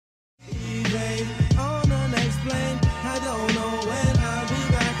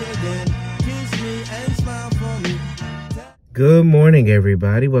Good morning,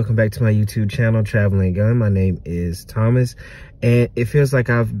 everybody. Welcome back to my YouTube channel, Traveling Gun. My name is Thomas, and it feels like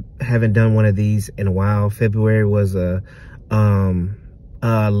I haven't done one of these in a while. February was a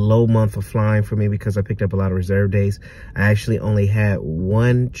low month of flying for me because I picked up a lot of reserve days. I actually only had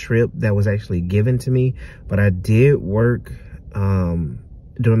one trip that was actually given to me, but I did work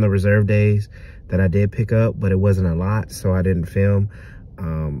during the reserve days that I did pick up, but it wasn't a lot, so I didn't film.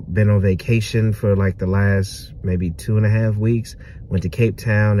 Been on vacation for like the last maybe 2.5 weeks. Went to Cape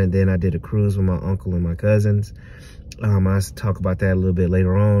Town, and then I did a cruise with my uncle and my cousins. I'll talk about that a little bit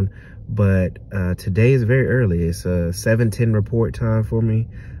later on, but today is very early. It's a 7:10 report time for me.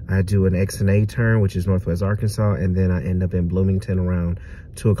 I do an X&A turn, which is Northwest Arkansas, and then I end up in Bloomington around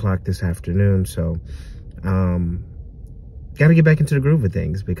 2 o'clock this afternoon. So gotta get back into the groove of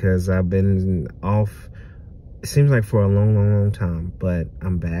things because I've been off, it seems like, for a long time, but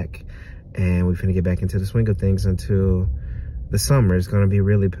I'm back and we're finna get back into the swing of things until the summer. It's gonna be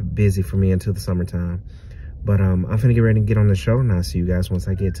really busy for me until the summertime. But I'm finna get ready to get on the show, and I'll see you guys once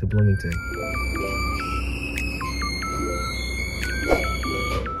I get to Bloomington.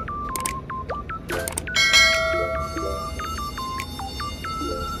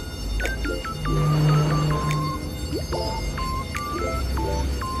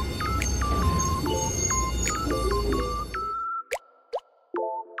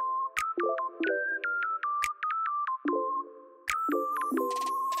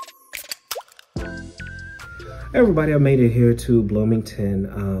 Everybody, I made it here to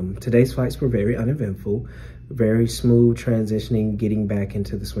Bloomington. Today's flights were very uneventful, very smooth transitioning, getting back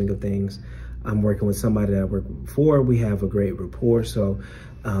into the swing of things. I'm working with somebody that I worked with before. We have a great rapport, so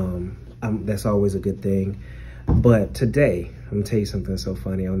that's always a good thing. But today, I'm gonna tell you something so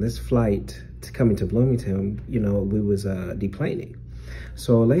funny. On this flight coming to Bloomington, we was deplaning.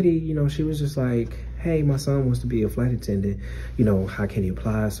 So a lady, she was just like, hey, my son wants to be a flight attendant. How can he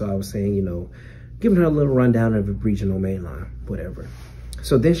apply? So I was saying, giving her a little rundown of the regional mainline, whatever.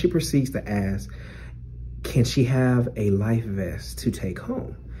 So then she proceeds to ask, can she have a life vest to take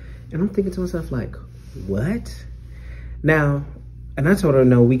home? And I'm thinking to myself, like, what? Now, and I told her,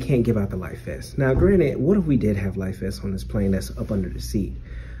 no, we can't give out the life vest. Now, granted, what if we did have life vests on this plane that's up under the seat?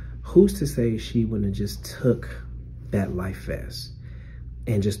 Who's to say she wouldn't have just took that life vest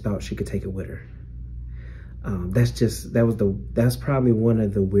and just thought she could take it with her? That's probably one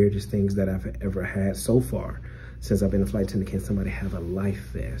of the weirdest things that I've ever had so far since I've been a flight attendant. Can somebody have a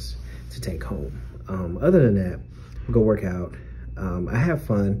life vest to take home? Other than that, go work out. I have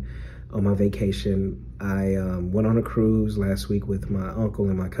fun on my vacation. I went on a cruise last week with my uncle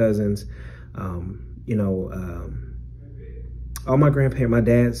and my cousins. All my grandparents, my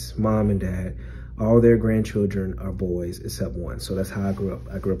dad's mom and dad, all their grandchildren are boys except one. So that's how I grew up.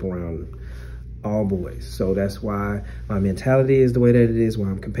 I grew up around all boys. So that's why my mentality is the way that it is, why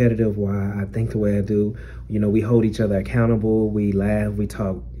I'm competitive, why I think the way I do. We hold each other accountable, we laugh, we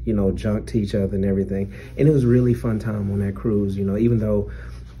talk, junk to each other and everything. And it was really fun time on that cruise, even though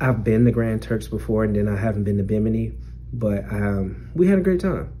I've been to Grand Turks before and then I haven't been to Bimini, but we had a great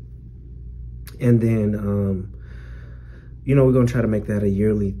time. And then, we're gonna try to make that a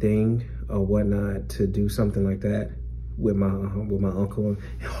yearly thing or whatnot, to do something like that with my uncle, and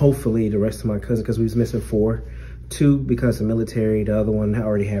hopefully the rest of my cousins, because we was missing 2 because of military. The other one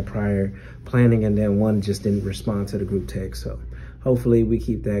already had prior planning, and then one just didn't respond to the group text. So hopefully we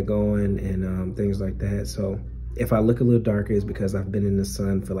keep that going and things like that. So if I look a little darker, it's because I've been in the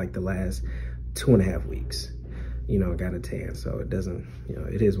sun for like the last 2.5 weeks. I got a tan, so it doesn't,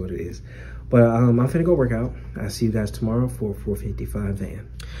 it is what it is. But I'm finna go work out. I'll see you guys tomorrow for 4:55 van.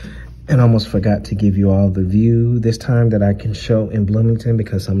 And I almost forgot to give you all the view this time that I can show in Bloomington,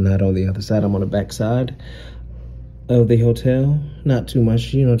 because I'm not on the other side. I'm on the back side of the hotel. Not too much,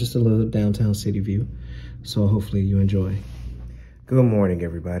 just a little downtown city view. So hopefully you enjoy. Good morning,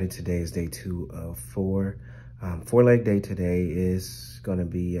 everybody. Today is day 2 of 4. 4-leg day today is gonna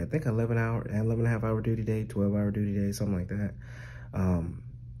be, I think, 11.5 hour duty day, 12-hour duty day, something like that.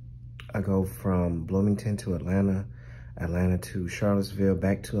 I go from Bloomington to Atlanta to Charlottesville,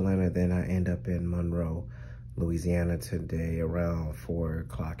 back to Atlanta, then I end up in Monroe, Louisiana today around 4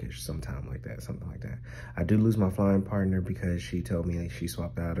 o'clock-ish, something like that. I do lose my flying partner because she told me she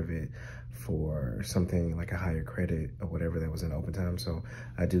swapped out of it for something like a higher credit or whatever that was in open time. So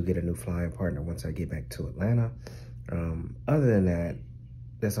I do get a new flying partner once I get back to Atlanta. Other than that,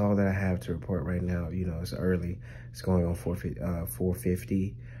 that's all that I have to report right now. It's early. It's going on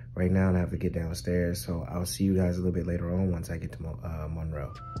 4:50 right now, and I have to get downstairs. So I'll see you guys a little bit later on once I get to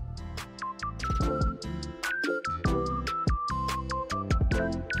Monroe.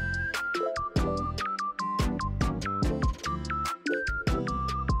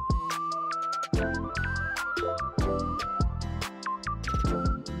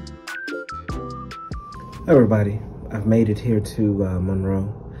 Everybody, I've made it here to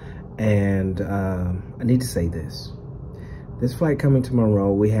Monroe, and I need to say this. This flight coming to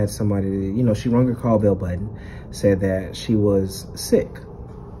Monroe, we had somebody, you know, she rung her call bell button, said that she was sick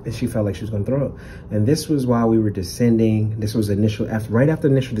and she felt like she was gonna throw up. And this was while we were descending. This was right after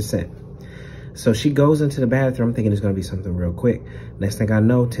initial descent. So she goes into the bathroom, I'm thinking it's gonna be something real quick. Next thing I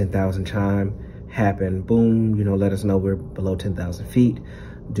know, 10,000 chime happened, boom, you know, let us know we're below 10,000 feet.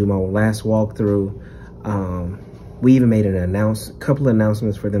 Do my last walkthrough. We even made a couple of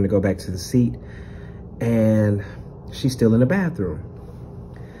announcements for them to go back to the seat, and she's still in the bathroom.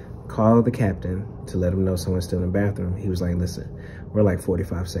 Called the captain to let him know someone's still in the bathroom. He was like, listen, we're like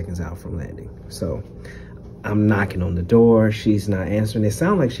 45 seconds out from landing. So I'm knocking on the door. She's not answering. It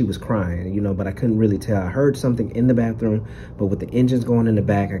sounded like she was crying, you know, but I couldn't really tell. I heard something in the bathroom, but with the engines going in the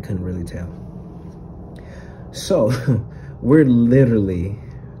back, I couldn't really tell. So we're literally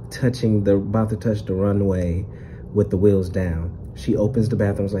about to touch the runway with the wheels down. She opens the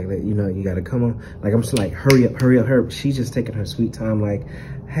bathroom, like, you know, you gotta come on. Like, I'm just like, hurry up, hurry up, hurry up. She's just taking her sweet time, like,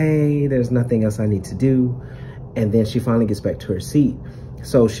 hey, there's nothing else I need to do. And then she finally gets back to her seat.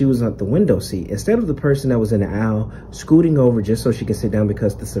 So she was at the window seat. Instead of the person that was in the aisle scooting over just so she could sit down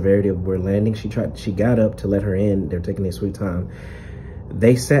because the severity of where landing, she got up to let her in. They're taking their sweet time.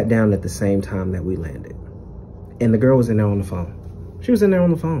 They sat down at the same time that we landed. And the girl was in there on the phone. She was in there on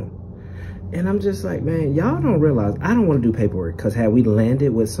the phone. And I'm just like, man, y'all don't realize, I don't want to do paperwork, because had we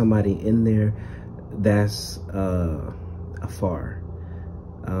landed with somebody in there, that's afar,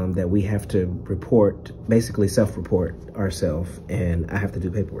 that we have to report, basically self-report ourselves, and I have to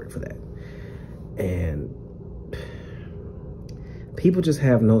do paperwork for that. And people just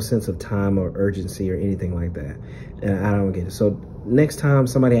have no sense of time or urgency or anything like that. And I don't get it. So next time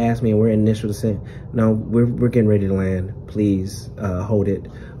somebody asks me and we're in initial descent, no, we're getting ready to land. Please hold it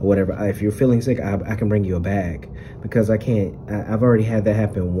or whatever. If you're feeling sick, I can bring you a bag, because I can't. I've already had that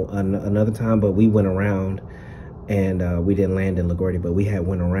happen another time, but we went around and we didn't land in LaGuardia, but we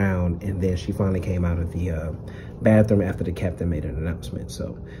went around, and then she finally came out of the bathroom after the captain made an announcement.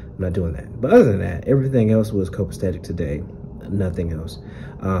 So I'm not doing that. But other than that, everything else was copacetic today. Nothing else.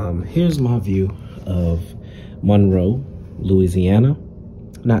 Here's my view of Monroe, Louisiana.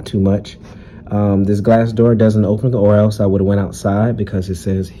 Not too much. This glass door doesn't open, or else I would have went outside, because it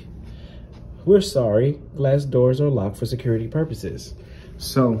says, we're sorry, glass doors are locked for security purposes.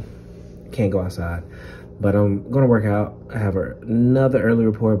 So can't go outside, but I'm gonna work out. I have another early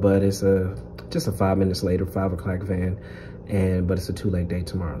report, but it's just a 5 minutes later, 5 o'clock van, but it's a 2-leg day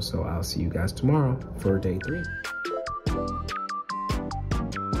tomorrow. So I'll see you guys tomorrow for day 3.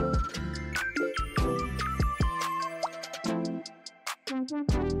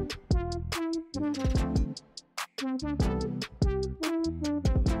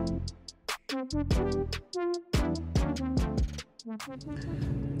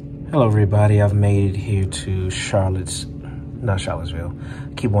 Hello everybody, I've made it here to not Charlottesville.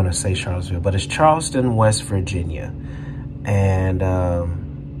 I keep wanting to say Charlottesville, but it's Charleston, West Virginia. And,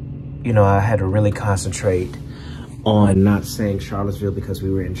 you know, I had to really concentrate on not saying Charlottesville because we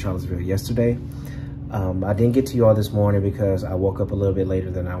were in Charlottesville yesterday. I didn't get to you all this morning because I woke up a little bit later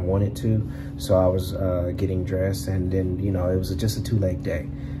than I wanted to. So I was getting dressed, and then, you know, it was just a 2-leg day.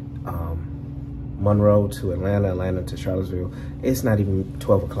 Monroe to Atlanta, Atlanta to Charlottesville. It's not even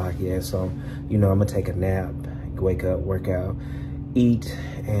 12 o'clock yet. So, you know, I'm gonna take a nap, wake up, work out, eat,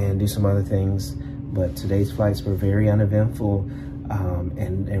 and do some other things. But today's flights were very uneventful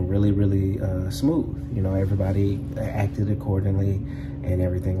and really, really smooth. You know, everybody acted accordingly and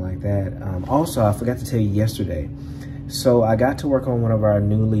everything like that. Also, I forgot to tell you yesterday. So I got to work on one of our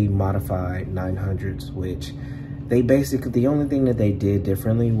newly modified 900s, which the only thing that they did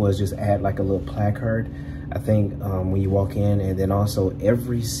differently was just add like a little placard, I think, when you walk in. And then also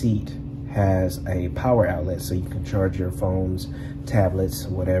every seat has a power outlet, so you can charge your phones, tablets,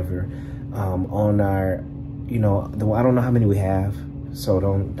 whatever. On our, you know, I don't know how many we have, so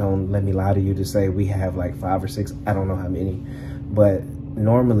don't let me lie to you to say we have like 5 or 6. I don't know how many, but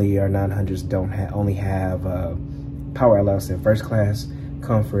normally our 900s only have power outlets in first class,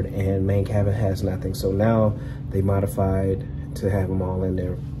 comfort, and main cabin has nothing. So now they modified to have them all in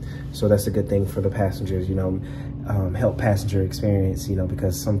there. So that's a good thing for the passengers, you know, help passenger experience, you know,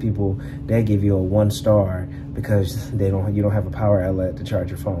 because some people, they give you a 1-star because you don't have a power outlet to charge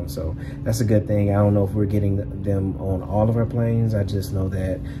your phone. So that's a good thing. I don't know if we're getting them on all of our planes. I just know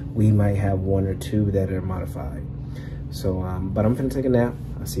that we might have 1 or 2 that are modified. So, but I'm gonna take a nap.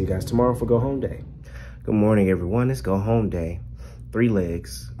 I'll see you guys tomorrow for Go Home Day. Good morning, everyone. It's Go Home Day. 3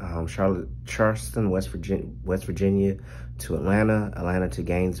 legs, Charleston, West Virginia to Atlanta, Atlanta to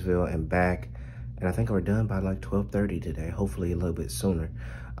Gainesville and back. And I think we're done by like 12:30 today, hopefully a little bit sooner.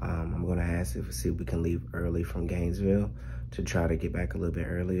 I'm gonna ask if we can leave early from Gainesville to try to get back a little bit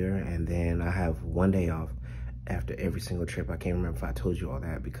earlier. And then I have 1 day off after every single trip. I can't remember if I told you all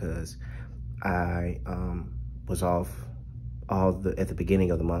that because I was off at the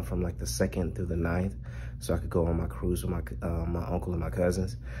beginning of the month from like the 2nd through the 9th, so I could go on my cruise with my uncle and my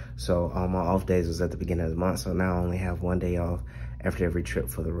cousins. So my off days was at the beginning of the month, so now I only have 1 day off after every trip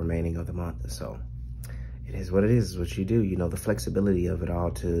for the remaining of the month. So it is what it is what you do. You know, the flexibility of it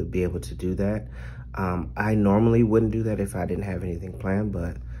all to be able to do that. I normally wouldn't do that if I didn't have anything planned,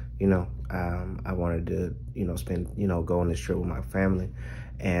 but you know, I wanted to, you know, go on this trip with my family,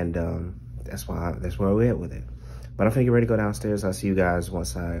 and that's where we're at with it. But I'm finna get ready to go downstairs. I'll see you guys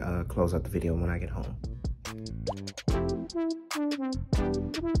once I close out the video when I get home.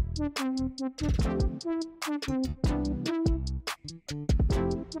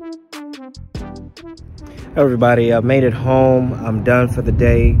 Everybody, I made it home. I'm done for the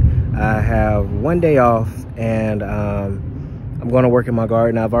day. I have 1 day off, and I'm going to work in my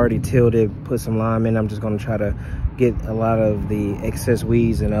garden. I've already tilled it, put some lime in. I'm just going to try to get a lot of the excess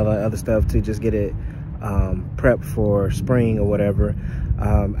weeds and other stuff to just get it prepped for spring or whatever.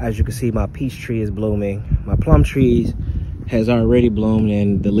 As you can see, my peach tree is blooming. My plum tree has already bloomed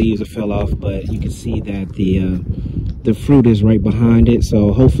and the leaves have fell off, but you can see that the fruit is right behind it.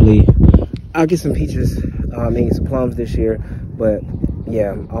 So hopefully I'll get some peaches, maybe some plums this year. But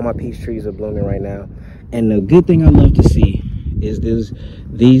yeah, all my peach trees are blooming right now. And the good thing I love to see is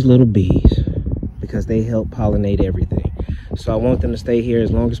these little bees, because they help pollinate everything. So I want them to stay here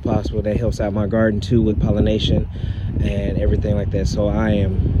as long as possible. That helps out my garden too with pollination and everything like that. So I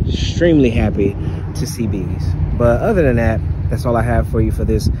am extremely happy to see bees. But other than that, that's all I have for you for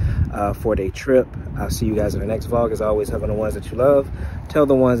this 4-day trip. I'll see you guys in the next vlog. As always, hug on the ones that you love. Tell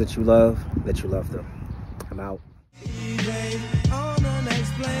the ones that you love them. I'm out.